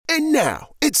And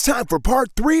now, it's time for part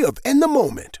 3 of In the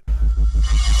Moment.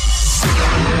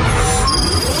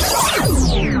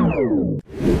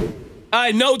 All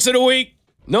right, notes of the week.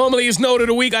 Normally it's note of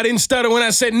the week. I didn't stutter when I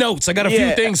said notes. I got a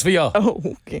few things for y'all. Oh,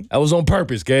 okay. That was on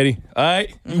purpose, Katie. All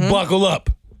right? You buckle up.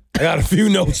 I got a few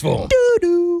notes for them.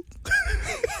 Doo-doo.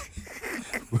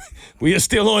 We are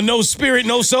still on No Spirit,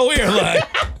 No Soul Airline.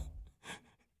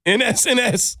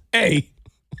 N.S.N.S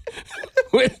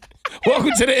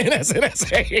Welcome to the N.S.N.S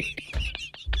We need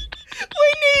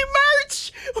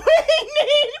merch.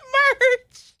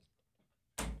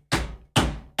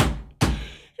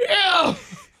 Yeah.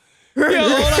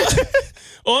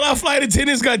 All our flight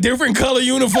attendants got different color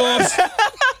uniforms.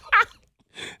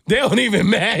 They don't even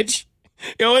match.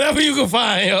 Yo, whatever you can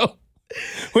find, yo.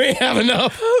 We ain't have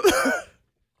enough.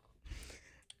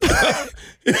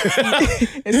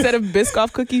 Instead of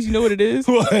Biscoff cookies, you know what it is?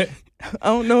 What? I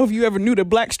don't know if you ever knew the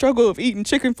black struggle of eating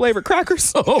chicken flavored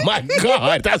crackers. Oh my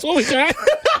God, that's what we got?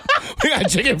 We got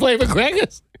chicken flavored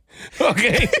crackers?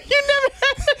 Okay. You never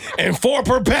had And 4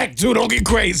 per pack, too. Don't get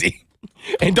crazy.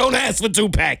 And don't ask for 2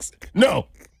 packs. No.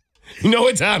 You know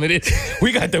what time it is.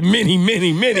 We got the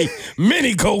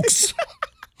mini Cokes.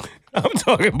 I'm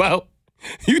talking about,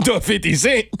 you thought 50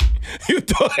 Cent. You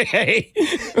thought, hey,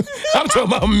 I'm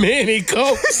talking about mini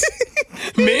Cokes.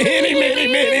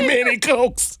 Mini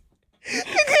Cokes.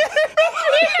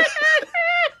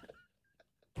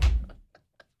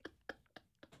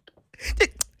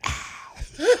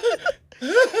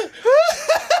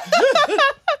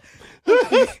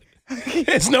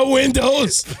 There's no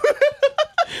windows.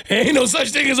 Ain't no such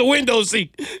thing as a window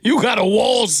seat. You got a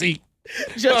wall seat.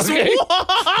 just Okay? wall.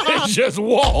 It's just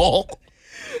wall.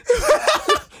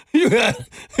 You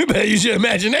better use your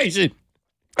imagination.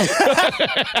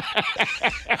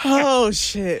 Oh,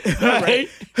 shit. All right.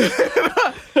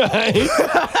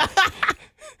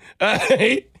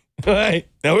 All right.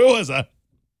 Now, where was I?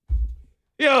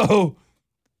 Yo,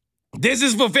 this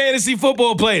is for fantasy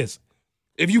football players.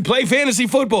 If you play fantasy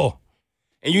football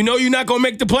and you know you're not going to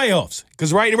make the playoffs,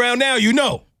 because right around now, you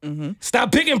know,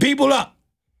 stop picking people up.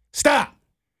 Stop.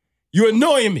 You're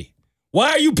annoying me.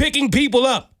 Why are you picking people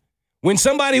up when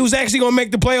somebody who's actually going to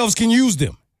make the playoffs can use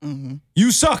them?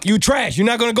 You suck. You trash. You're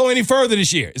not going to go any further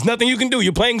this year. There's nothing you can do.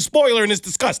 You're playing spoiler and it's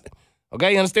disgusting.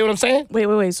 Okay, you understand what I'm saying?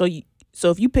 Wait. So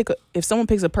if someone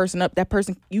picks a person up, that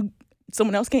person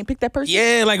someone else can't pick that person?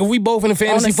 Yeah, like if we both in the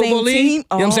fantasy the same football league, team? you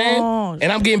know what I'm saying?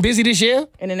 And I'm getting busy this year.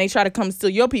 And then they try to come steal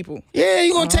your people. Yeah,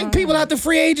 you're going to take people out the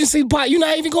free agency pot. You're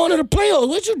not even going to the playoffs.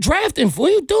 What you drafting for?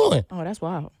 What you doing? Oh, that's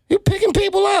wild. You're picking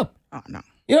people up. Oh, no.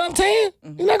 You know what I'm saying?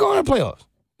 You're not going to the playoffs.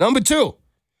 Number 2,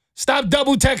 stop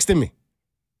double texting me.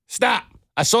 Stop.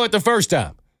 I saw it the first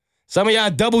time. Some of y'all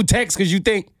double text because you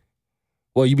think,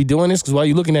 well, you be doing this because why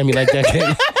you looking at me like that?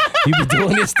 You be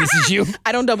doing this? This is you?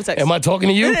 I don't double text. Am I talking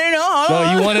to you?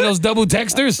 No, you one of those double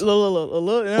texters? No.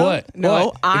 What?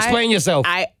 No. What? Explain yourself.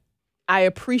 I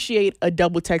appreciate a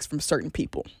double text from certain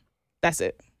people. That's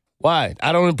it. Why?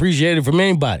 I don't appreciate it from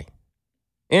anybody.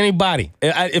 Anybody.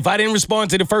 If I didn't respond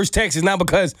to the first text, it's not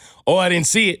because, I didn't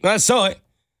see it. I saw it.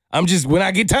 I'm just, when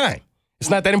I get time. It's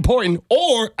not that important.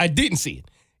 Or I didn't see it.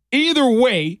 Either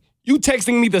way, you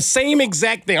texting me the same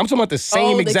exact thing. I'm talking about the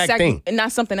same exact thing. And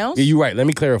not something else? Yeah, you're right. Let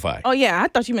me clarify. Oh, yeah. I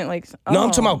thought you meant like... Oh. No, I'm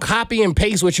talking about copy and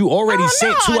paste what you already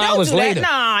sent 2 hours later.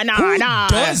 Who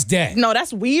does that? No,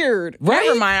 that's weird. Right?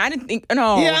 Never mind. I didn't think...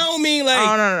 No. Yeah, I don't mean like...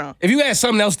 Oh, no. If you had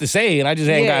something else to say and I just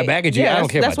hadn't got back at you, I don't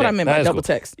care about that. That's what I meant by double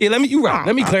text. Yeah, you're right.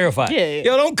 Let me clarify. Yeah.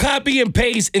 Yo, don't copy and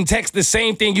paste and text the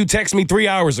same thing you text me 3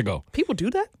 hours ago. People do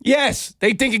that? Yes.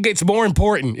 They think it gets more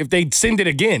important if they send it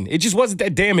again. It just wasn't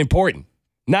that damn important.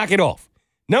 Knock it off.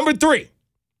 Number 3,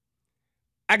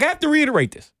 I got to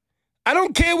reiterate this. I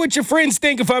don't care what your friends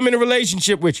think if I'm in a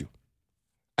relationship with you.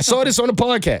 I saw this on the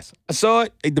podcast. I saw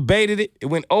it. They debated it. It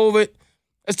went over it.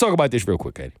 Let's talk about this real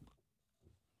quick, Katie.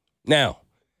 Now,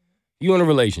 you in a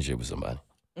relationship with somebody.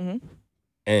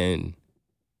 And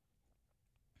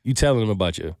you telling them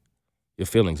about your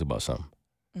feelings about something.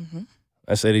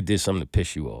 I say they did something to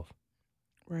piss you off.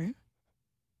 Right.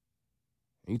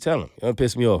 You tell them. You don't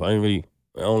piss me off.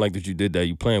 I don't like that you did that.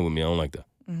 You playing with me. I don't like that.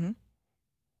 And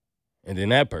then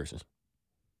that person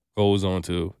goes on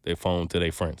to their phone to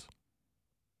their friends.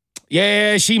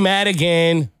 Yeah, she mad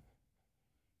again.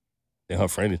 Then her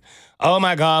friend is, oh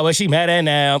my God, what's she mad at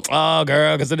now? Oh,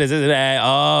 girl, because of this and that.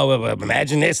 Oh, well,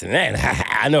 imagine this and that.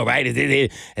 I know, right? He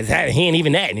ain't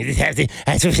even that. And it just has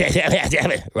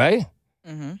to, right?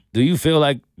 Do you feel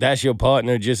like that's your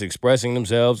partner just expressing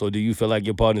themselves, or do you feel like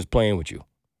your partner's playing with you?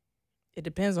 It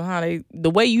depends on how the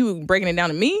way you breaking it down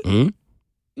to me, you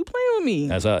playing with me.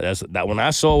 That's that. When I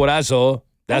saw what I saw,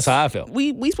 That's how I felt.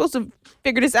 We supposed to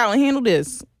figure this out and handle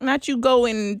this. Not you go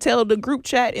and tell the group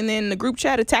chat and then the group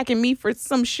chat attacking me for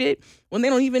some shit when they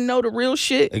don't even know the real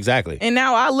shit. Exactly. And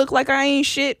now I look like I ain't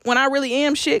shit when I really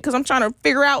am shit because I'm trying to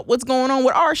figure out what's going on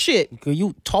with our shit. Can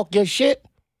you talk your shit?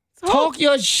 Talk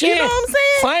your shit. You know what I'm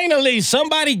saying? Finally,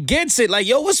 somebody gets it. Like,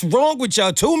 yo, what's wrong with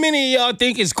y'all? Too many of y'all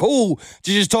think it's cool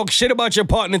to just talk shit about your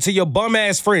partner to your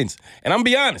bum-ass friends. And I'm gonna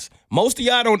be honest, most of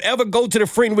y'all don't ever go to the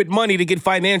friend with money to get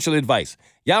financial advice.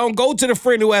 Y'all don't go to the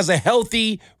friend who has a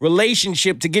healthy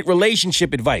relationship to get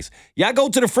relationship advice. Y'all go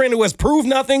to the friend who has proved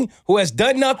nothing, who has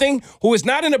done nothing, who is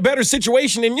not in a better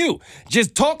situation than you.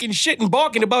 Just talking shit and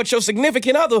barking about your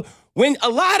significant other when a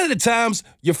lot of the times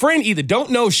your friend either don't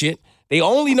know shit, they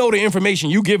only know the information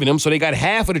you giving them, so they got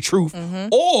half of the truth,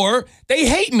 or they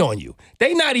hating on you.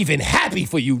 They not even happy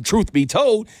for you, truth be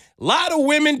told. A lot of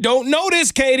women don't know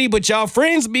this, Katie, but y'all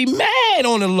friends be mad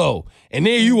on the low. And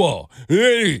there you are,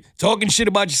 hey, talking shit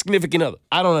about your significant other.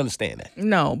 I don't understand that.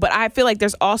 No, but I feel like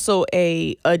there's also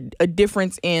a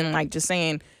difference in like just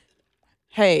saying,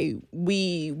 hey,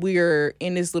 we're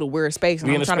in this little weird space, and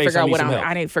I'm trying to figure out what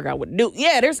I didn't figure out what to do.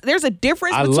 Yeah, there's a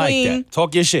difference between like that.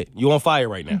 Talk your shit. You on fire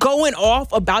right now. Going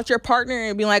off about your partner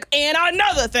and being like, and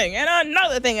another thing, and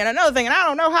another thing, and another thing, and I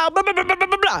don't know how, blah, blah, blah, blah,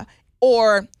 blah, blah.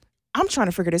 Or I'm trying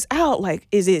to figure this out. Like,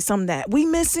 is it something that we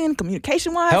missing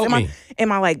communication-wise? Help me.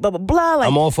 Am I like, blah, blah, blah? Like,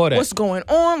 I'm all for that. What's going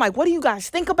on? Like, what do you guys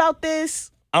think about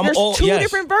this? There's two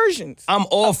different versions. I'm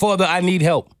all for the I need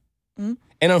help. Mm-hmm.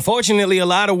 And unfortunately, a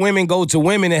lot of women go to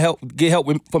women to get help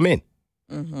for men.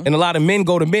 Mm-hmm. And a lot of men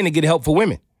go to men to get help for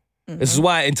women. Mm-hmm. This is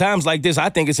why in times like this, I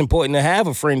think it's important to have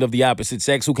a friend of the opposite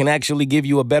sex who can actually give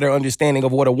you a better understanding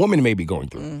of what a woman may be going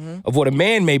through, of what a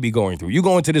man may be going through. You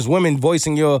go into this woman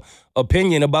voicing your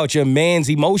opinion about your man's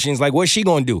emotions, like what's she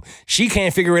gonna do? She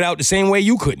can't figure it out the same way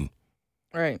you couldn't.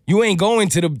 Right. You ain't going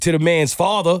to the man's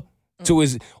father, to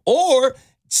his, or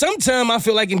sometimes I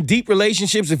feel like in deep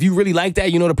relationships, if you really like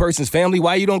that, you know the person's family,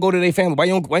 why you don't go to their family? Why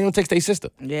you don't text their sister?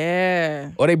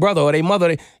 Yeah. Or their brother or their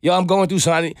mother. Yo, I'm going through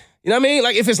something. You know what I mean?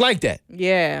 Like if it's like that.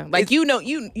 Yeah. Like you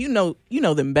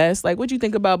know them best. Like what you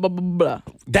think about blah blah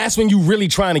blah. That's when you really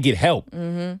trying to get help.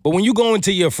 Mm-hmm. But when you go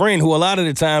into your friend who a lot of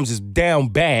the times is down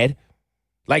bad,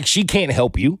 like she can't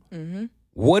help you. Mm-hmm.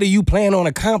 What do you plan on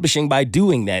accomplishing by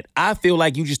doing that? I feel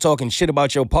like you just talking shit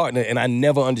about your partner, and I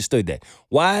never understood that.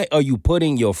 Why are you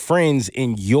putting your friends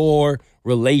in your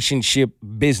relationship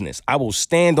business? I will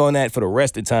stand on that for the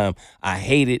rest of the time. I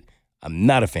hate it. I'm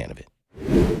not a fan of it.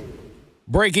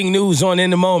 Breaking news on In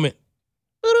the Moment.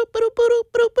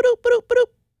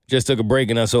 Just took a break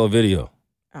and I saw a video.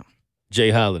 Oh.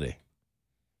 Jay Holiday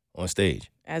on stage.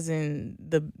 As in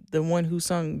the one who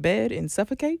sung Bed and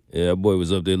Suffocate? Yeah, that boy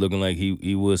was up there looking like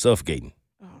he was suffocating.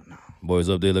 Oh, no. Boy was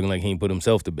up there looking like he ain't put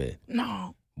himself to bed.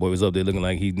 No. Boy was up there looking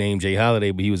like he named Jay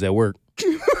Holiday, but he was at work.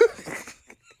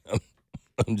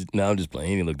 I'm just playing.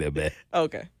 He didn't look that bad.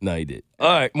 Okay. No, he did. All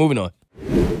right, moving on.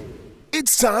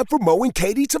 It's time for Mo and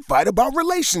Katie to fight about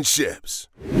relationships.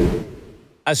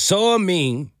 I saw a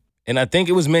meme, and I think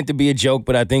it was meant to be a joke,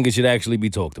 but I think it should actually be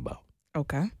talked about.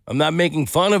 Okay. I'm not making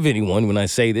fun of anyone when I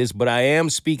say this, but I am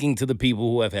speaking to the people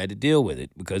who have had to deal with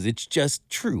it because it's just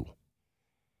true.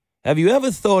 Have you ever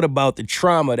thought about the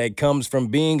trauma that comes from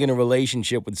being in a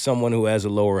relationship with someone who has a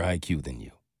lower IQ than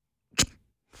you?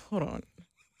 Hold on.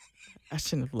 I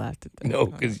shouldn't have laughed at that. No,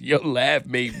 because your laugh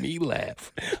made me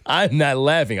laugh. I'm not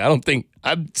laughing. I don't think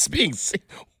I'm being sick.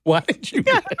 Why did you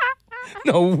laugh?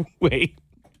 No, wait.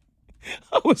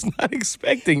 I was not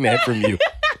expecting that from you.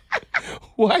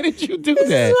 Why did you do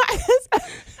that?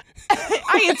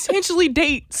 I intentionally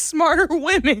date smarter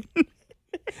women.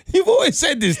 You've always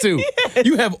said this, too. Yes.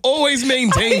 You have always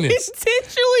maintained this.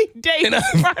 Intentionally date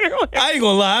smarter women. I ain't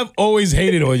gonna lie, I've always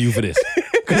hated on you for this.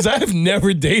 Because I've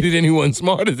never dated anyone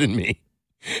smarter than me.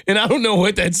 And I don't know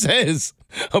what that says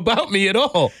about me at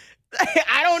all.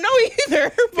 I don't know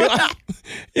either.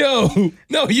 But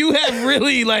no, you have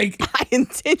really like...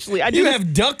 You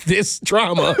have ducked this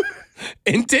trauma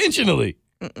intentionally.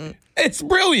 Mm-mm. It's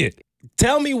brilliant.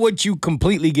 Tell me what you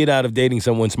completely get out of dating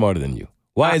someone smarter than you.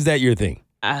 Why is that your thing?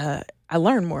 I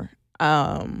learn more.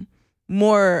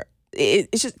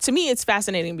 It's just, to me, it's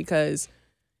fascinating because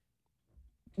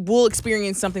we'll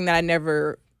experience something that I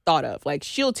never thought of. Like,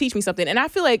 she'll teach me something. And I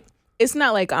feel like it's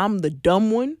not like I'm the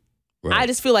dumb one. Right. I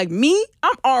just feel like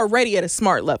I'm already at a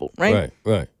smart level, right?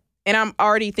 Right. And I'm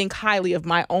already think highly of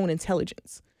my own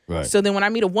intelligence. Right. So then when I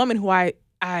meet a woman who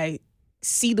I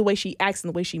see the way she acts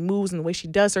and the way she moves and the way she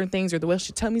does certain things or the way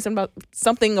she tells me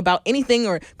something about anything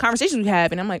or conversations we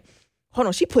have, and I'm like, hold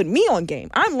on, she put me on game.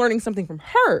 I'm learning something from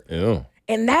her. Yeah.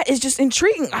 And that is just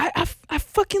intriguing. I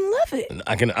fucking love it.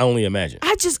 I can only imagine.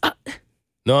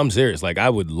 No, I'm serious. Like, I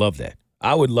would love that.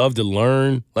 I would love to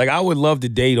learn. Like, I would love to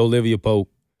date Olivia Pope,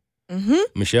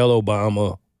 Michelle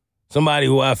Obama, somebody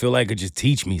who I feel like could just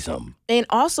teach me something. And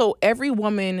also, every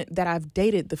woman that I've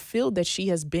dated, the field that she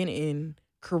has been in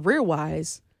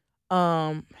career-wise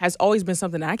has always been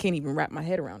something that I can't even wrap my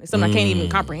head around. It's something I can't even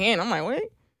comprehend. I'm like,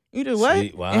 wait, you do what?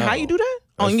 See, wow. And how you do that?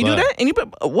 That's and you do that? And you put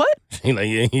what? She like,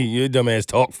 yeah, you dumbass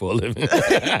talk for a living. And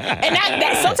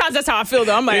that sometimes that's how I feel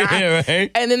though. I'm like, yeah, right?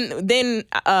 And then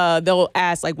they'll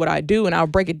ask like what I do, and I'll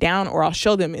break it down, or I'll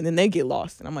show them, and then they get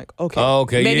lost, and I'm like, okay,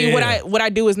 okay, maybe yeah. what I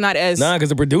do is not as because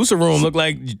the producer room looked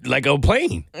like a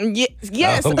plane.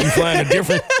 Yes. I hope you flying a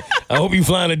different. I hope you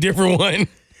flying a different one.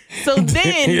 So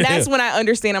then that's when I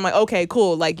understand. I'm like, okay,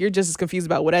 cool. Like you're just as confused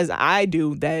about what as I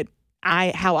do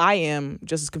how I am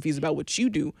just as confused about what you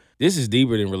do. This is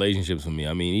deeper than relationships for me.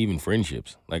 I mean, even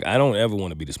friendships. Like, I don't ever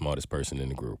want to be the smartest person in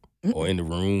the group or in the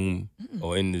room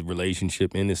or in the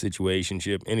relationship, in the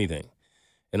situationship, anything.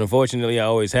 And unfortunately, I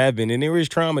always have been. And there is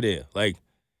trauma there. Like,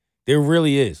 there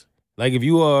really is. Like, if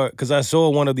you are, because I saw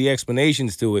one of the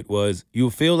explanations to it was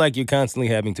you feel like you're constantly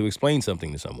having to explain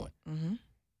something to someone. Mm-hmm.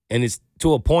 And it's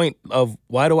to a point of,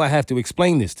 why do I have to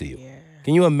explain this to you? Yeah.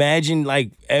 Can you imagine,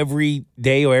 like, every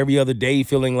day or every other day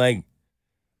feeling like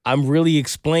I'm really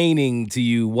explaining to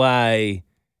you why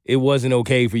it wasn't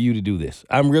okay for you to do this?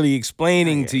 I'm really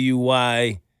explaining to you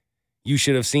why you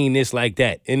should have seen this like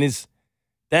that. And it's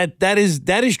that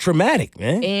is traumatic,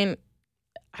 man. And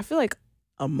I feel like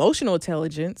emotional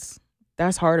intelligence,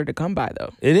 that's harder to come by,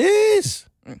 though. It is.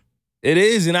 It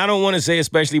is, and I don't want to say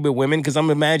especially with women, because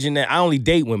I'm imagining that I only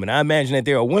date women. I imagine that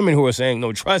there are women who are saying,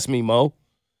 no, trust me, Mo.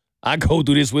 I go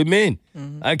through this with men.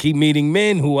 Mm-hmm. I keep meeting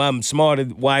men who I'm smarter,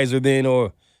 wiser than,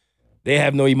 or they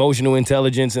have no emotional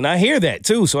intelligence, and I hear that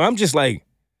too. So I'm just like,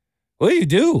 what do you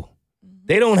do? Mm-hmm.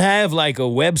 They don't have like a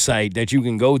website that you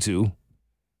can go to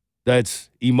that's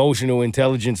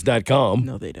emotionalintelligence.com.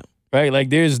 No, they don't. Right?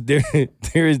 Like there is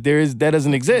that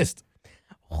doesn't exist.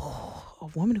 A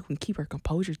woman who can keep her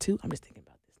composure too. I'm just thinking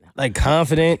about this now. Like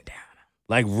confident,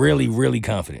 like really, really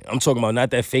confident. I'm talking about not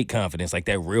that fake confidence, like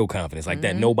that real confidence, like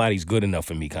that nobody's good enough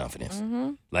for me confidence.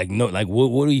 Mm-hmm. Like no, like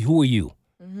what are you? Who are you?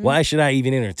 Mm-hmm. Why should I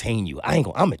even entertain you?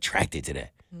 I'm attracted to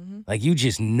that. Mm-hmm. Like you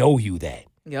just know you that.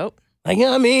 Yep. Like, you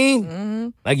know what I mean? Mm-hmm.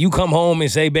 Like you come home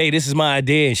and say, babe, this is my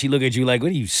idea, and she look at you like,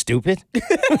 what are you, stupid?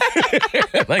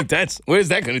 Like what is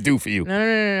that gonna do for you?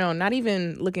 No. Not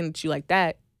even looking at you like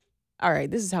that. All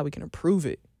right, this is how we can improve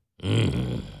it.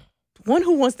 One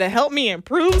who wants to help me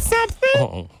improve something?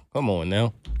 Oh, come on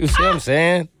now. You see what I'm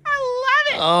saying? I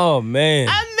love it. Oh, man.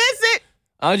 I miss it.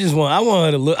 I want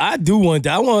her to look. I do want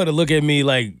that. I want her to look at me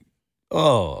like,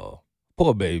 oh,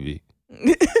 poor baby.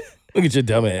 Look at your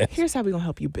dumb ass. Here's how we gonna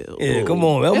help you build. Yeah, come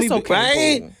on. Help me,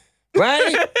 okay,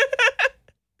 right?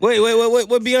 Wait.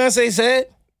 What Beyonce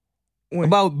said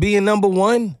about being number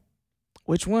one?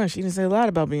 Which one? She didn't say a lot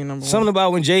about being number one. Something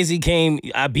about when Jay-Z came,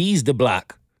 I bees the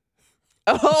block.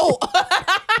 Oh.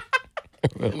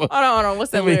 Hold on.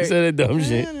 What's that lyric? Said that dumb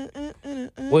shit.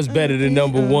 What's better than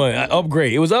number one?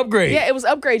 Upgrade. It was Upgrade. Yeah, it was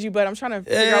Upgrade you, but I'm trying to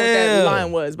figure out what that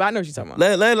line was. But I know what you're talking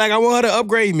about. Like I want her to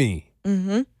upgrade me.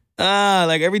 Mm-hmm.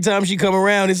 Like every time she come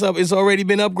around, it's already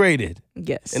been upgraded.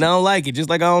 Yes. And I don't like it. Just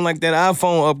like I don't like that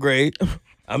iPhone upgrade.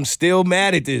 I'm still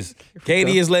mad at this.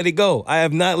 Katie has let it go. I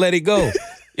have not let it go.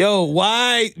 Yo,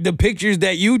 why the pictures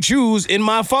that you choose in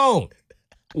my phone?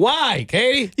 Why,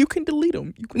 Katie? You can delete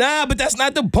them. Nah, but that's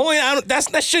not the point.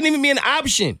 That shouldn't even be an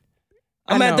option.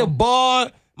 I'm at the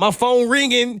bar, my phone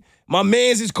ringing, my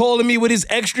man's is calling me with his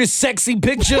extra sexy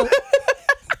picture.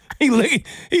 He licking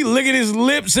his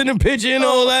lips in the picture and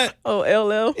all that. Oh,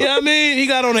 LL. You know what I mean? He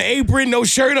got on an apron, no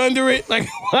shirt under it. Like,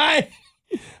 why?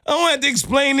 I don't have to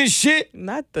explain this shit.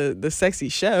 Not the sexy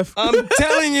chef. I'm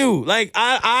telling you, like,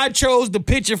 I chose the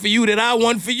picture for you that I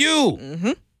want for you. Mm-hmm.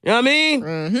 You know what I mean?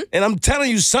 Mm-hmm. And I'm telling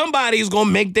you, somebody's going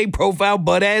to make their profile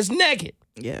butt-ass naked.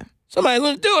 Yeah. Somebody's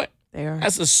going to do it. They are.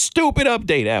 That's a stupid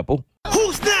update, Apple.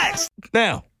 Who's next?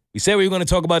 Now, we said we were going to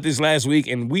talk about this last week,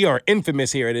 and we are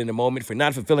infamous here at In the Moment for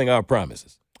not fulfilling our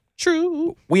promises.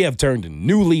 True. We have turned a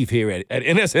new leaf here at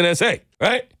N.S.N.S,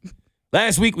 right?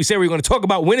 Last week, we said we were going to talk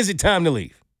about when is it time to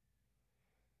leave.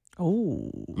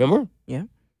 Oh. Remember? Yeah.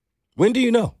 When do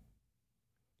you know?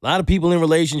 A lot of people in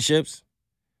relationships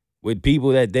with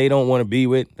people that they don't want to be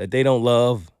with, that they don't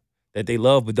love, that they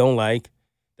love but don't like,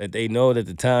 that they know that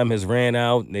the time has ran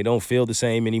out and they don't feel the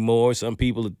same anymore. Some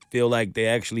people feel like they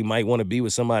actually might want to be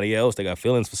with somebody else. They got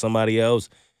feelings for somebody else.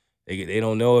 They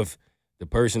don't know if the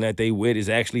person that they with is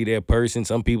actually their person.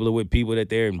 Some people are with people that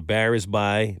they're embarrassed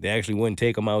by. They actually wouldn't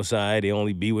take them outside. They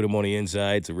only be with them on the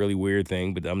inside. It's a really weird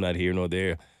thing, but I'm not here nor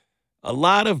there. A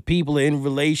lot of people are in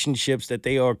relationships that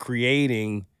they are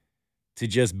creating to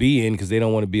just be in because they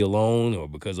don't want to be alone or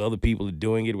because other people are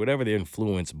doing it, whatever they're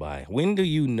influenced by. When do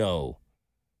you know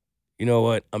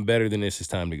what, I'm better than this, it's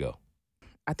time to go?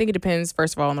 I think it depends,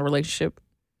 first of all, on the relationship.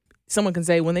 Someone can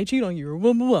say when they cheat on you or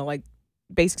blah, blah, blah, like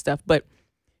basic stuff. But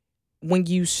when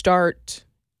you start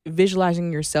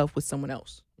visualizing yourself with someone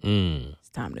else, it's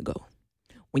time to go.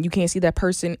 When you can't see that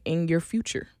person in your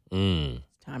future,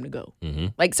 it's time to go. Mm-hmm.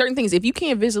 Like certain things, if you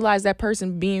can't visualize that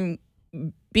person being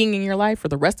in your life for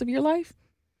the rest of your life,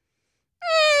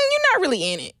 you're not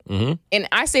really in it. Mm-hmm. And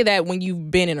I say that when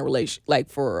you've been in a relationship, like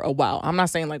for a while. I'm not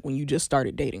saying like when you just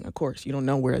started dating. Of course, you don't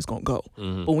know where it's going to go.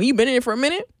 Mm-hmm. But when you've been in it for a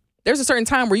minute, there's a certain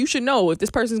time where you should know if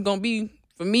this person's going to be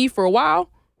for me for a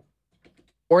while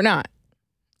or not.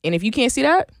 And if you can't see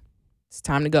that, it's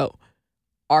time to go.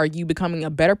 Are you becoming a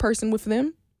better person with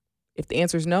them? If the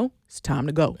answer is no, it's time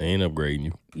to go. They ain't upgrading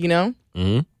you. You know?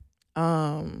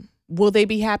 Mm-hmm. Will they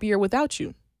be happier without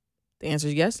you? The answer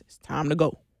is yes. It's time to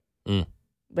go.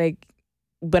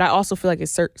 But I also feel like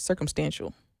it's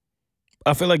circumstantial.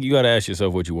 I feel like you got to ask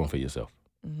yourself what you want for yourself.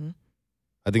 Mm-hmm.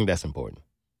 I think that's important.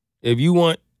 If you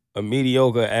want a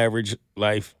mediocre, average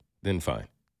life, then fine.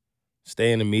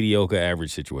 Stay in a mediocre,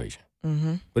 average situation.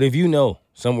 Mm-hmm. But if you know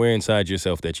somewhere inside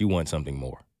yourself that you want something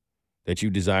more, that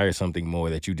you desire something more,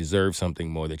 that you deserve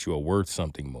something more, that you are worth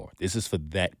something more, this is for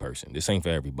that person. This ain't for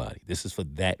everybody. This is for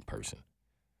that person.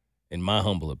 In my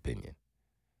humble opinion,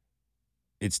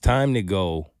 it's time to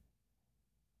go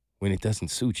when it doesn't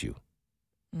suit you,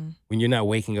 when you're not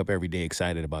waking up every day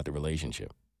excited about the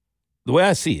relationship. The way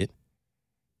I see it,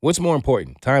 what's more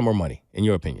important, time or money, in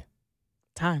your opinion?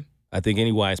 Time. I think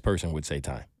any wise person would say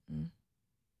time.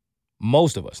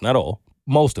 Most of us, not all,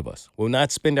 most of us will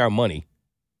not spend our money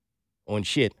on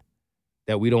shit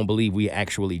that we don't believe we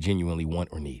actually genuinely want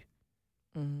or need.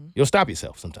 Mm-hmm. You'll stop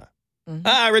yourself sometime. Mm-hmm.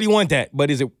 I really want that, but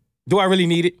do I really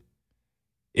need it?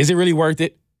 Is it really worth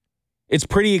it? It's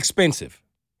pretty expensive.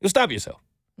 You'll stop yourself.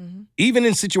 Mm-hmm. Even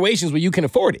in situations where you can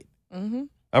afford it. Mm-hmm.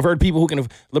 I've heard people who can.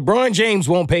 LeBron James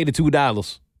won't pay the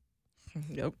 $2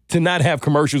 to not have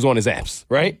commercials on his apps,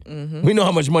 right? Mm-hmm. We know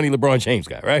how much money LeBron James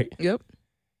got, right? Yep.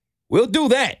 We'll do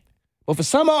that. But for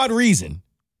some odd reason,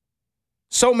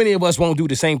 so many of us won't do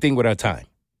the same thing with our time.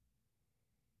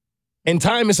 And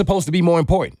time is supposed to be more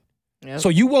important. Yep. So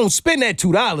you won't spend that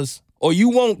 $2 or you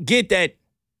won't get that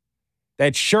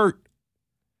shirt,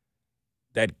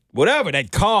 that whatever,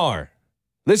 that car.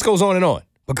 List goes on and on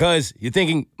because you're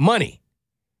thinking money.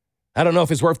 I don't know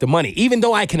if it's worth the money. Even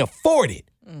though I can afford it,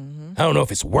 I don't know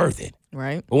if it's worth it.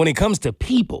 Right. But when it comes to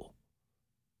people,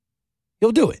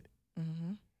 you'll do it.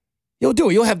 Mm-hmm. You'll do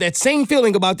it. You'll have that same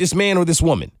feeling about this man or this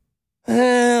woman. I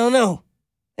don't know.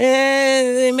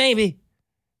 Maybe.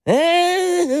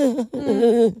 Mm-hmm.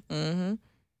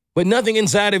 But nothing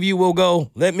inside of you will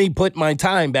go, let me put my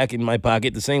time back in my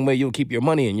pocket the same way you'll keep your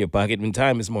money in your pocket when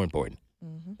time is more important.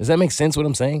 Mm-hmm. Does that make sense what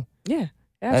I'm saying? Yeah.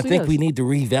 I think we need to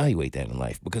reevaluate that in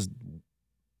life because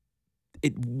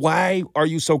why are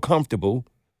you so comfortable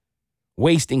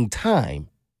wasting time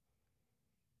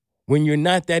when you're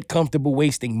not that comfortable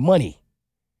wasting money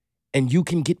and you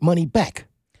can get money back?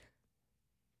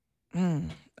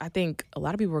 I think a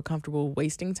lot of people are comfortable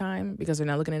wasting time because they're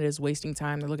not looking at it as wasting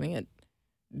time. They're looking at,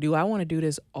 do I want to do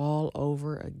this all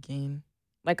over again?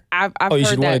 Like I've heard you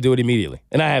should want to do it immediately.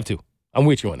 And I have to. I'm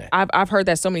with you on that. I've heard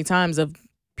that so many times of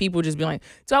people just being like,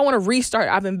 so I want to restart.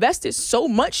 I've invested so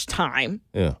much time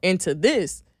into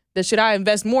this that should I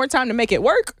invest more time to make it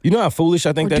work? You know how foolish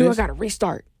I think that is? I got to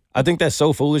restart? I think that's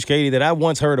so foolish, Katie, that I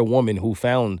once heard a woman who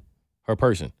found her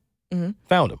person. Mm-hmm.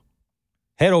 Found him.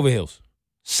 Head over heels.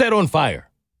 Set on fire.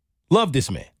 Loved this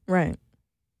man. Right.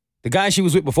 The guy she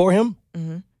was with before him,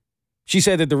 she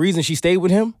said that the reason she stayed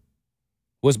with him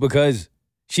was because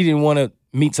she didn't want to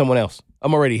meet someone else.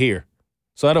 I'm already here.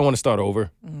 So I don't want to start over.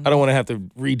 I don't want to have to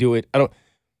redo it.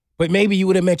 But maybe you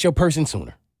would have met your person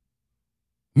sooner.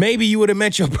 Maybe you would have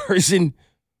met your person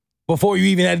before you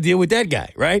even had to deal with that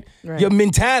guy, right? Your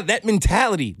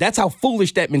mentality, that's how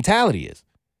foolish that mentality is.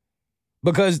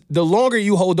 Because the longer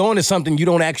you hold on to something you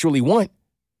don't actually want,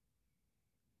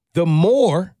 the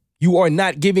more you are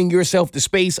not giving yourself the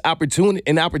space,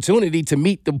 opportunity to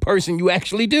meet the person you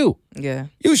actually do. Yeah.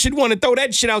 You should want to throw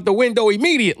that shit out the window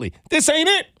immediately. This ain't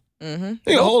it.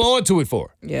 You hold on to it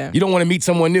for. Yeah. You don't want to meet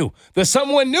someone new. The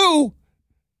someone new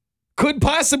could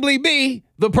possibly be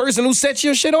the person who sets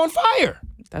your shit on fire.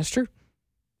 That's true.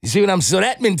 You see what I'm saying? So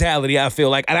that mentality, I feel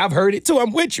like, and I've heard it too.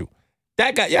 I'm with you.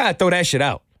 That guy, I throw that shit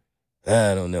out.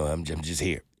 I don't know. I'm just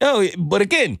here. Oh, but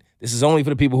again, this is only for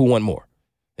the people who want more.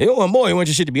 You don't want more. You want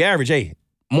your shit to be average. Hey,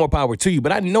 more power to you.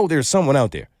 But I know there's someone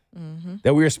out there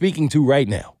that we are speaking to right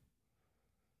now.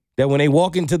 That when they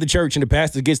walk into the church and the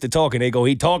pastor gets to talking, they go,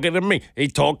 he talking to me. He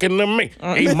talking to me.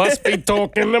 He must be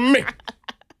talking to me.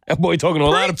 That boy talking to a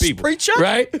lot of people. Preacher.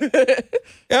 Right?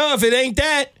 If it ain't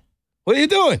that, what are you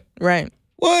doing? Right.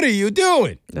 What are you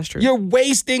doing? That's true. You're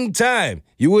wasting time.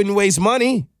 You wouldn't waste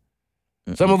money.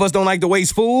 Some of us don't like to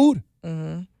waste food.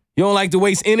 You don't like to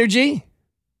waste energy.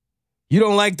 You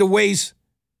don't like to waste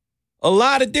a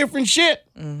lot of different shit.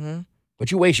 But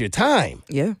you waste your time.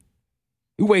 Yeah.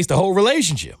 You waste the whole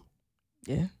relationship.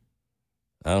 Yeah.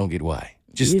 I don't get why.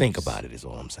 Just think about it is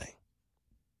all I'm saying.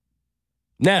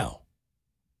 Now,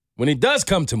 when it does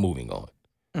come to moving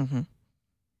on,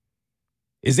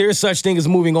 is there such thing as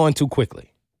moving on too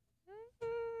quickly?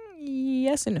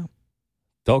 Yes and no.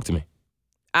 Talk to me.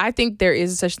 I think there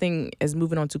is such thing as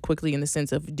moving on too quickly in the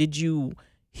sense of, did you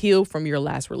heal from your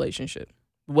last relationship?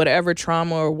 Whatever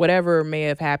trauma or whatever may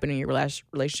have happened in your last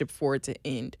relationship for it to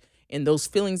end. And those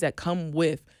feelings that come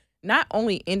with not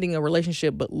only ending a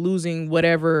relationship, but losing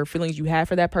whatever feelings you have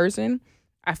for that person.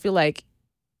 I feel like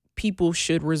people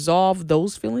should resolve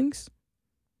those feelings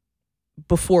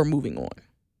before moving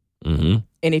on.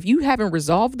 And if you haven't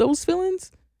resolved those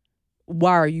feelings,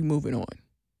 why are you moving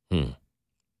on?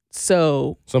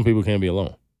 So some people can't be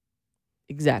alone.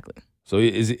 Exactly. So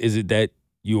is it that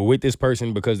you were with this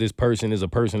person because this person is a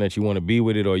person that you want to be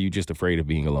with it, or are you just afraid of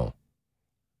being alone?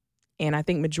 And I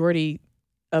think majority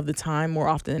of the time, more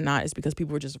often than not, is because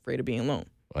people are just afraid of being alone.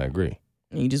 I agree.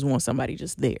 And you just want somebody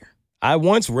just there. I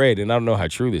once read, and I don't know how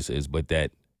true this is, but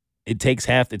that it takes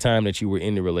half the time that you were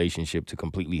in the relationship to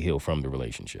completely heal from the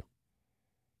relationship.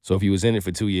 So if you was in it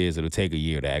for 2 years, it'll take a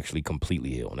year to actually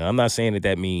completely heal. Now, I'm not saying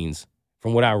that means,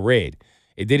 from what I read,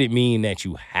 it didn't mean that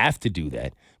you have to do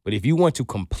that. But if you want to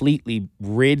completely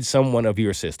rid someone of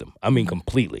your system, I mean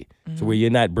completely, so where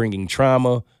you're not bringing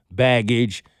trauma,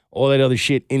 baggage, all that other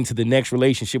shit into the next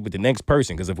relationship with the next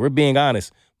person. Because if we're being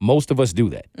honest, most of us do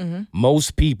that.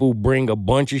 Most people bring a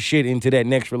bunch of shit into that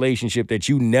next relationship that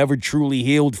you never truly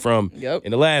healed from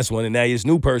in the last one. And now this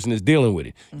new person is dealing with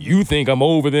it. You think I'm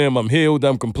over them, I'm healed,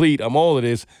 I'm complete, I'm all of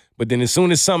this. But then as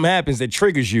soon as something happens that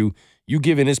triggers you, you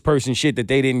giving this person shit that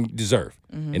they didn't deserve.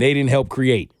 And they didn't help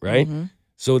create, right?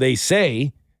 So they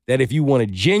say that if you want to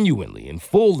genuinely and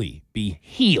fully be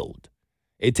healed,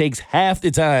 it takes half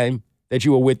the time that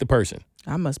you were with the person.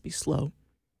 I must be slow.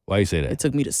 Why you say that? It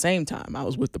took me the same time I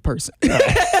was with the person.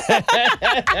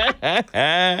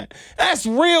 That's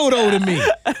real, though, to me.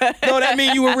 No, that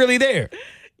means you were really there.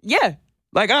 Yeah.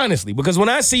 Like, honestly, because when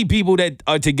I see people that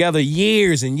are together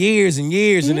years and years and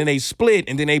years, and then they split,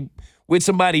 and then they with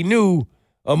somebody new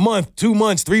a month, 2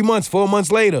 months, 3 months, 4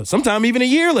 months later, sometime even a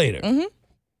year later.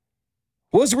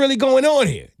 What's really going on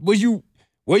here? Were you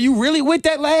really with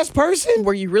that last person?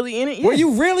 Were you really in it? Yeah. Were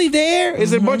you really there?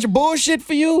 Is it a bunch of bullshit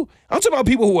for you? I'm talking about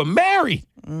people who were married.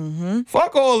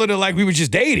 Fuck all of the like we were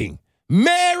just dating.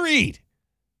 Married.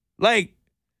 Like,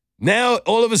 now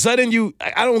all of a sudden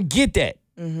I don't get that.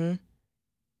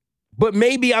 But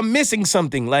maybe I'm missing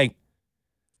something. Like,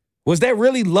 was that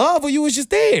really love or you was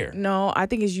just there? No, I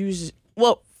think it's usually,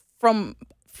 well, from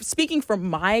speaking from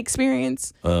my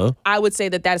experience, I would say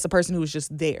that is a person who was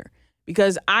just there.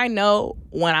 Because I know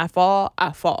when I fall,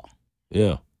 I fall.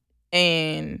 Yeah.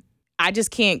 And I just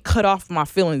can't cut off my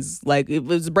feelings. Like, if it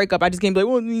was a breakup, I just can't be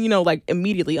like, well, like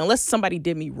immediately, unless somebody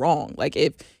did me wrong. Like,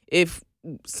 if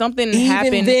something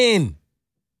happened. Even then.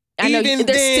 I know there's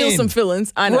still some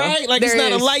feelings. I know. Right? Like, it's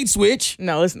not a light switch.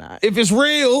 No, it's not. If it's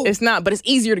real. It's not, but it's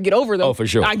easier to get over, though. Oh, for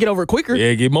sure. I get over it quicker.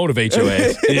 Yeah, motivate your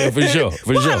ass. Yeah, for sure.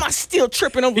 Why am I still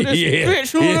tripping over this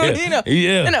bitch?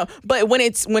 You know, but when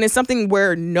it's something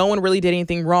where no one really did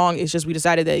anything wrong, it's just we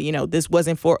decided that, this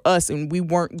wasn't for us and we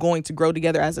weren't going to grow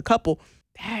together as a couple,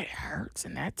 that hurts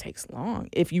and that takes long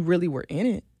if you really were in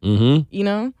it.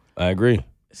 I agree.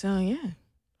 So, yeah.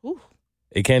 Ooh.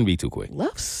 It can be too quick.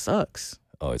 Love sucks.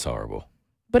 Oh, it's horrible.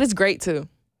 But it's great, too.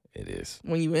 It is.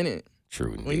 When you in it.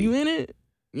 True. Indeed. When you in it,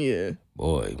 yeah.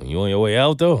 Boy, when you on your way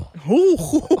out, though.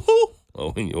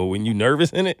 Or when you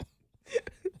nervous in it.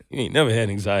 You ain't never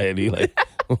had anxiety. Like,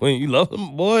 when you love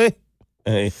them, boy.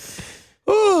 Hey.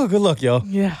 Oh, good luck, y'all.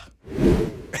 Yeah.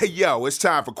 Hey, yo, it's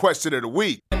time for Question of the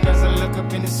Week. As I look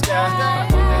up in the sky,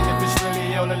 I wonder if it's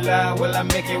really on the line. Will I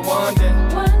make it one day?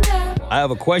 I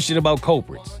have a question about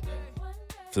culprits.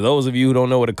 For those of you who don't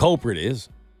know what a culprit is,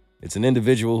 it's an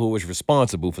individual who was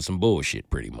responsible for some bullshit,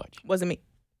 pretty much. Wasn't me.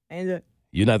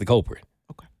 You're not the culprit.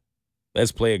 Okay.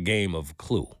 Let's play a game of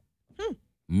clue.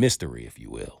 Mystery, if you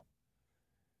will.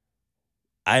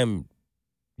 I am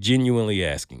genuinely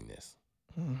asking this.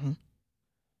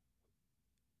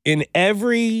 In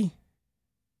every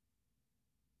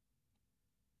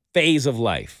phase of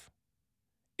life,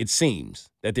 it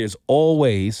seems that there's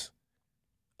always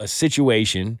a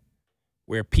situation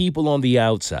where people on the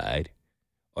outside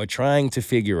are trying to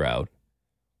figure out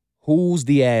who's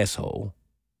the asshole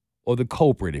or the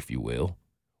culprit, if you will,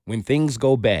 when things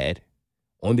go bad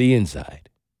on the inside.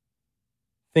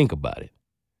 Think about it.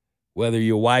 Whether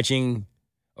you're watching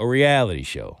a reality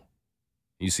show,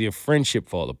 you see a friendship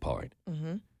fall apart,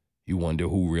 you wonder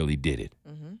who really did it.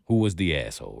 Who was the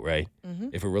asshole, right?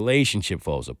 If a relationship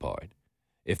falls apart,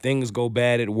 if things go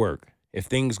bad at work, if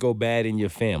things go bad in your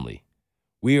family,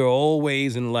 we are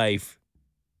always in life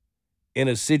in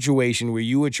a situation where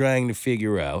you are trying to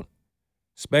figure out,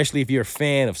 especially if you're a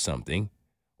fan of something,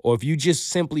 or if you just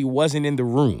simply wasn't in the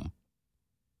room,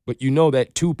 but you know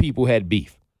that 2 people had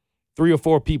beef, 3 or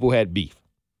 4 people had beef.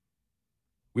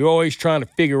 We're always trying to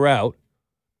figure out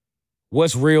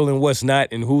what's real and what's not,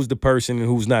 and who's the person and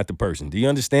who's not the person. Do you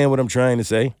understand what I'm trying to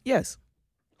say? Yes.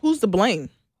 Who's to blame?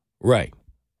 Right.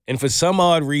 And for some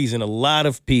odd reason, a lot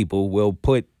of people will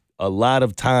put a lot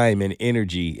of time and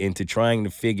energy into trying to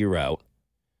figure out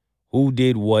who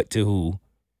did what to who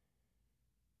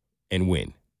and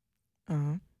when.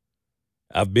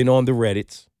 I've been on the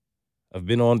Reddits. I've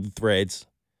been on the threads.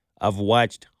 I've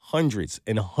watched hundreds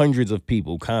and hundreds of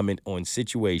people comment on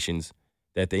situations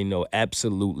that they know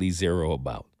absolutely zero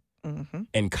about,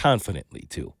 and confidently,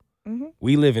 too.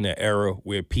 We live in an era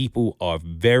where people are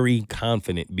very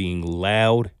confident being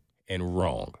loud and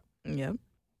wrong. Yep.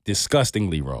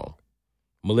 Disgustingly wrong.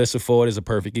 Melissa Ford is a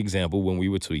perfect example when we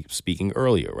were speaking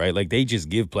earlier, right? Like, they just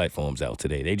give platforms out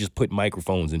today. They just put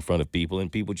microphones in front of people,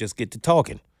 and people just get to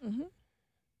talking.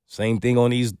 Same thing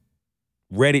on these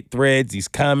Reddit threads, these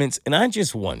comments, and I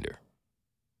just wonder.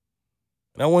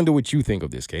 And I wonder what you think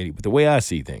of this, Katie, but the way I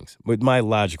see things, with my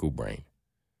logical brain,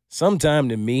 sometime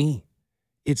to me,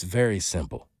 it's very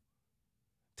simple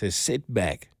to sit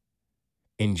back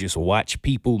and just watch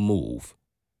people move.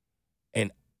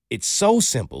 And it's so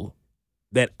simple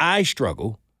that I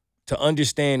struggle to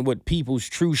understand what people's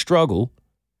true struggle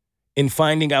in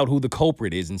finding out who the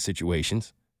culprit is in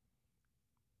situations.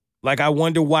 Like, I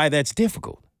wonder why that's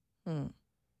difficult.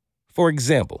 For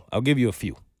example, I'll give you a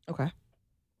few. Okay.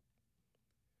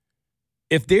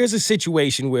 If there's a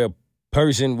situation where a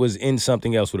person was in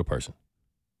something else with a person,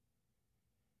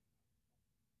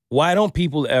 why don't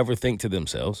people ever think to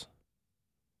themselves,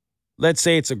 let's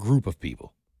say it's a group of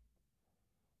people.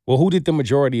 Well, who did the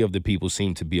majority of the people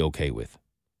seem to be okay with?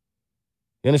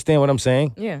 You understand what I'm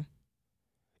saying? Yeah.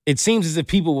 It seems as if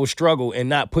people will struggle and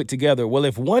not put together, well,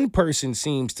 if one person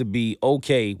seems to be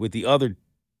okay with the other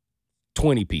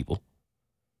 20 people,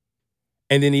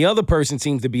 and then the other person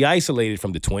seems to be isolated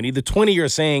from the 20 are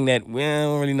saying that, well, I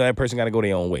don't really know, that person got to go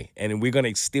their own way. And we're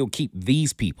going to still keep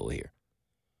these people here.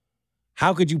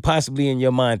 How could you possibly in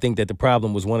your mind think that the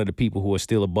problem was one of the people who are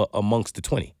still amongst the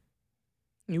 20?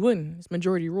 You wouldn't. It's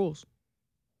majority rules.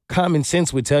 Common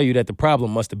sense would tell you that the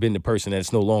problem must have been the person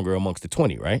that's no longer amongst the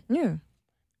 20, right? Yeah.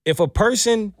 If a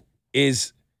person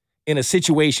is in a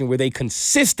situation where they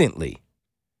consistently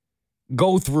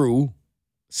go through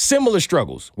similar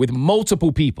struggles with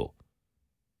multiple people,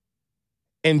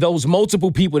 and those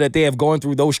multiple people that they have gone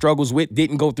through those struggles with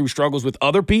didn't go through struggles with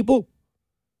other people,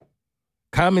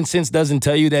 common sense doesn't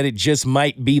tell you that it just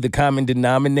might be the common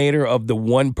denominator of the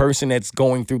one person that's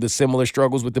going through the similar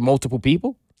struggles with the multiple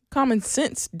people? Common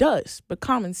sense does, but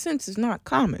common sense is not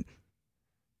common.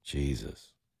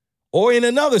 Jesus. Or in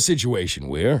another situation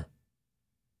where,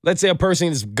 let's say a person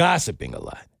is gossiping a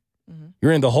lot.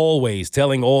 You're in the hallways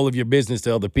telling all of your business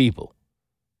to other people,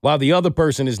 while the other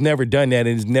person has never done that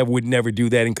and would never do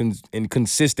that and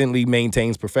consistently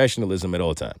maintains professionalism at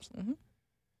all times.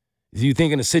 Do you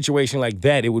think in a situation like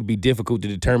that, it would be difficult to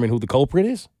determine who the culprit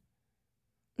is?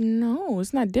 No,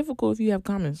 it's not difficult if you have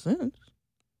common sense.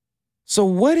 So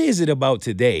what is it about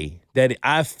today that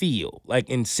I feel like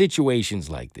in situations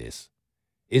like this,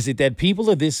 is it that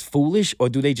people are this foolish, or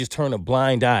do they just turn a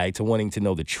blind eye to wanting to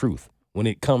know the truth when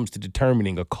it comes to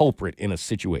determining a culprit in a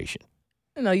situation?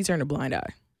 No, you turn a blind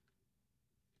eye.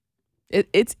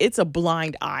 It's a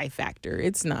blind eye factor.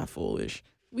 It's not foolish.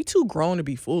 We too grown to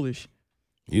be foolish.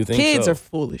 You think Kids so? are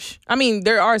foolish. I mean,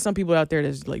 there are some people out there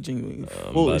that's like genuinely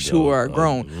foolish who are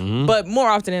grown. But more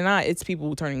often than not, it's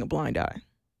people turning a blind eye.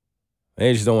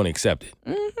 They just don't want to accept it.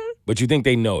 But you think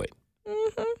they know it.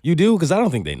 You do? Because I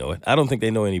don't think they know it. I don't think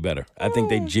they know any better. I think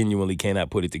they genuinely cannot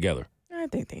put it together. I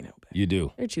think they know better. You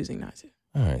do? They're choosing not to.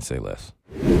 All right, say less.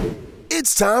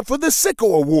 It's time for the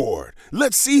Sicko Award.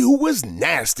 Let's see who was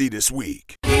nasty this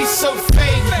week. He's so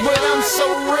fake, but I'm so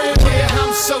real. Yeah,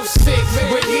 I'm so sick,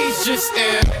 but he's just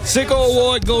ill. Sicko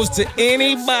Award goes to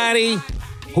anybody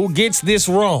who gets this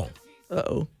wrong.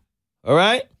 Uh-oh. All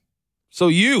right? So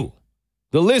you,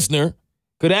 the listener,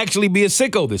 could actually be a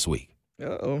sicko this week.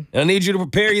 Uh-oh. I need you to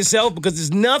prepare yourself because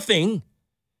there's nothing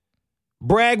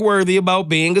brag-worthy about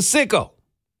being a sicko.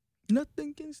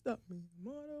 Nothing can stop me. I'm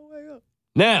on the way up.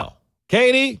 Now,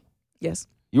 Katie, Yes.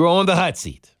 you're on the hot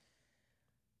seat.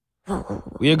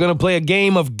 We are going to play a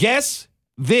game of Guess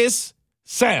This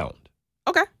Sound.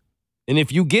 Okay. And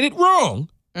if you get it wrong,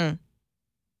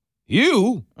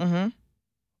 you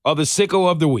are the sicko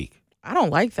of the week. I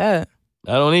don't like that.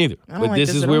 I don't either. I don't But like this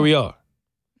this is at where all. we are.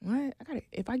 What?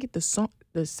 If I get the sound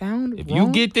If wrong,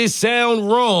 you get this sound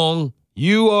wrong,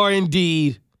 you are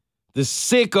indeed the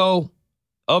sicko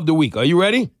of the week. Are you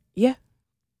ready? yeah.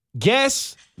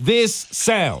 Guess this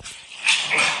sound.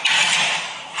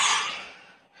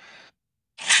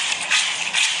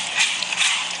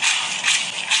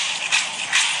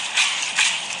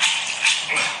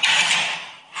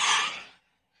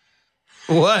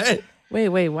 What?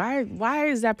 Wait. Why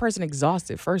is that person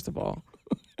exhausted? First of all.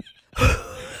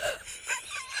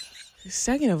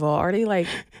 Second of all, are they like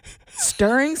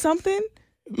stirring something?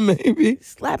 Maybe.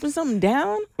 Slapping something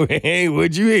down? Hey,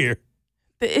 what'd you hear?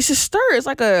 It's a stir. It's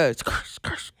like a.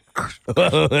 I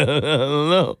don't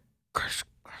know.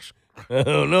 I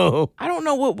don't know. I don't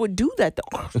know what would do that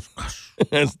though.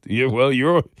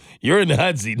 You're in the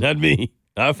hot seat, not me.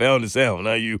 I found the sound,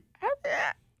 not you.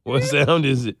 What sound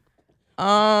is it?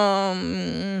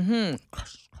 I'm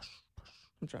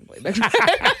trying to play it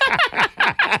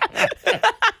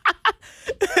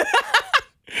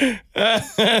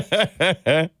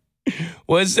back.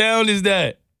 What sound is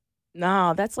that?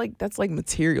 Nah, that's like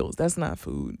materials. That's not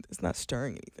food. That's not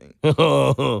stirring anything.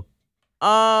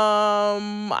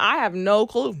 I have no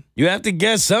clue. You have to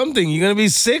guess something. You're gonna be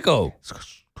sicko.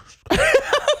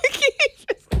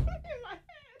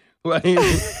 Why?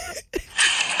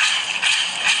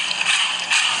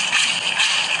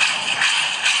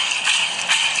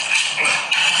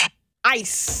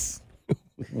 Ice.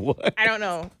 What? I don't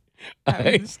know.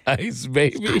 Ice,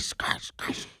 baby.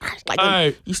 Like All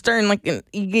right. you stirring like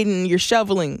you're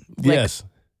shoveling. Like, Yes.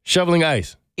 Shoveling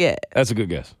ice. Yeah. That's a good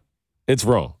guess. It's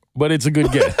wrong, but it's a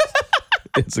good guess.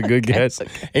 It's a good guess.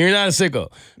 Okay. And you're not a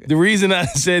sicko. The reason I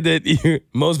said that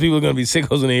most people are going to be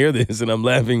sickos when they hear this, and I'm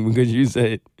laughing because you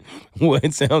said, well,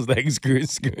 it sounds like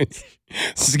skirts,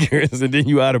 and then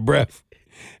you out of breath.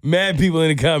 Mad people in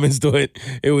the comments thought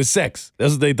it was sex.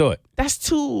 That's what they thought. That's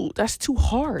too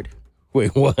hard.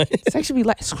 Wait, what? Sex should be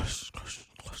like it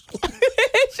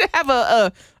should have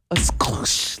a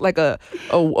squish, like a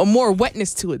more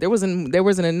wetness to it. There wasn't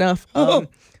enough.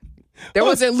 There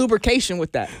wasn't lubrication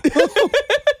with that.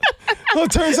 Oh,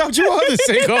 it turns out you are the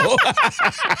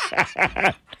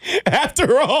sicko.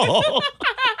 After all.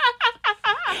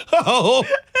 Oh.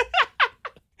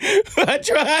 I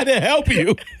tried to help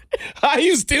you. How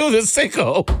you still the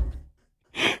sicko?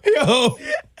 Yo.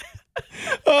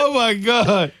 Oh, my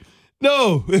God.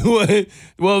 No.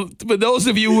 Well, for those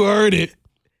of you who heard it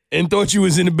and thought you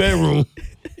was in the bedroom,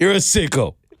 you're a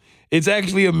sicko. It's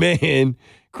actually a man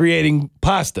creating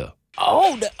pasta.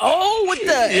 With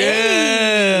the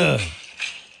Yeah.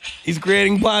 He's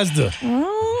creating pasta.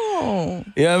 Oh.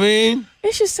 You know what I mean?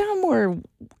 It should sound more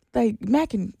like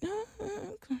mac and.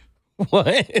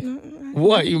 What?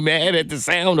 What? You mad at the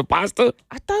sound of pasta?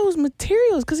 I thought it was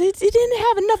materials because it didn't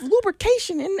have enough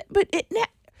lubrication in it, but it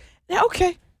now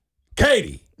okay.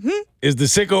 Katie is the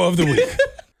sicko of the week.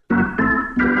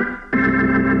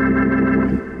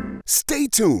 Stay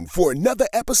tuned for another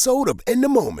episode of In the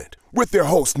Moment with their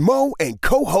host Mo and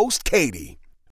co-host Katie.